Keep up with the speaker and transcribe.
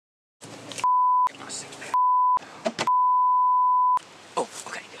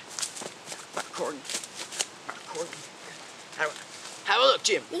look,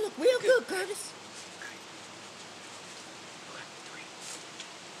 Jim? You look real good, Curtis.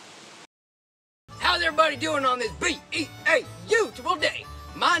 How's everybody doing on this beautiful day?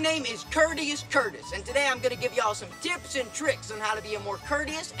 My name is Courteous Curtis, and today I'm going to give y'all some tips and tricks on how to be a more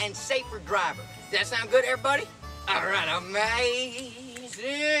courteous and safer driver. Does that sound good, everybody? All right,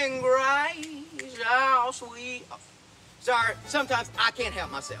 amazing grace, how sweet. Sorry, sometimes I can't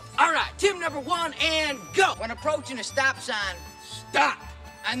help myself. All right, tip number 1 and go. When approaching a stop sign, stop.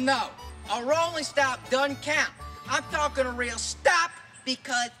 And no, a rolling stop doesn't count. I'm talking a real stop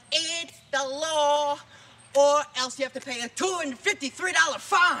because it's the law, or else you have to pay a $253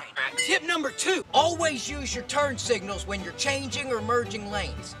 fine. Right. Tip number 2, always use your turn signals when you're changing or merging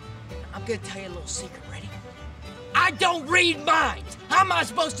lanes. I'm gonna tell you a little secret, ready? I don't read minds. How am I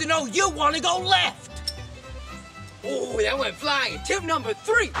supposed to know you want to go left? Oh, that went flying. Tip number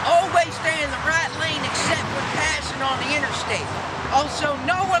 3, always stay in the right lane except when passing on the interstate. Also,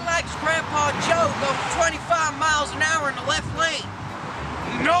 no one likes Grandpa Joe going 25 miles an hour in the left lane.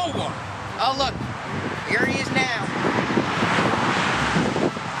 No one. Oh, look, here he is now.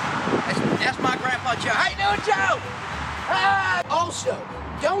 That's my Grandpa Joe. How you doing, Joe? Also,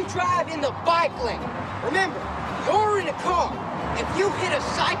 don't drive in the bike lane. Remember, you're in a car. If you hit a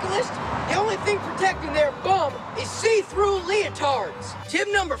cyclist, the only thing protecting their bum is see-through leotards. Tip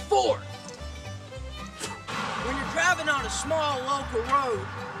number 4. When you're driving on a small local road,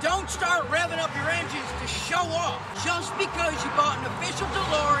 don't start revving up your engines to show off. Just because you bought an official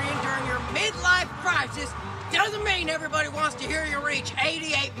DeLorean during your midlife crisis doesn't mean everybody wants to hear you reach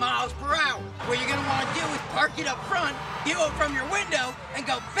 88 miles per hour. What you're gonna want to do is park it up front, view it from your window, and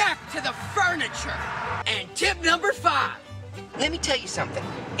go back to the furniture. And tip number 5. Let me tell you something.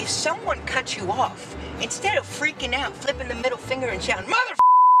 If someone cuts you off, instead of freaking out, flipping the middle finger and shouting, "Mother!"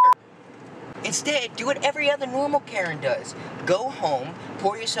 Instead, do what every other normal Karen does. Go home,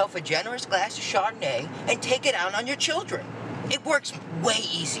 pour yourself a generous glass of Chardonnay, and take it out on your children. It works way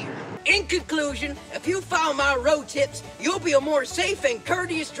easier. In conclusion, if you follow my road tips, you'll be a more safe and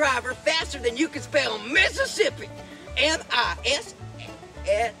courteous driver faster than you can spell Mississippi.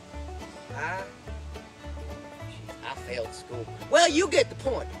 M-I-S-S-I... I failed school. Well, you get the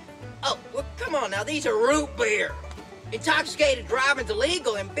point. Oh, well, come on now, these are root beer. Intoxicated driving's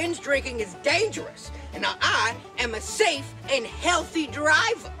illegal and binge drinking is dangerous. And now I am a safe and healthy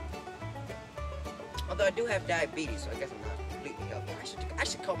driver. Although I do have diabetes, so I guess I'm not completely healthy. I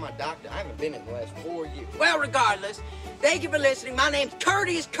should call my doctor. I haven't been in the last 4 years. Well, regardless, thank you for listening. My name's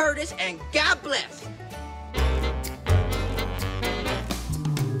Courteous Curtis, and God bless.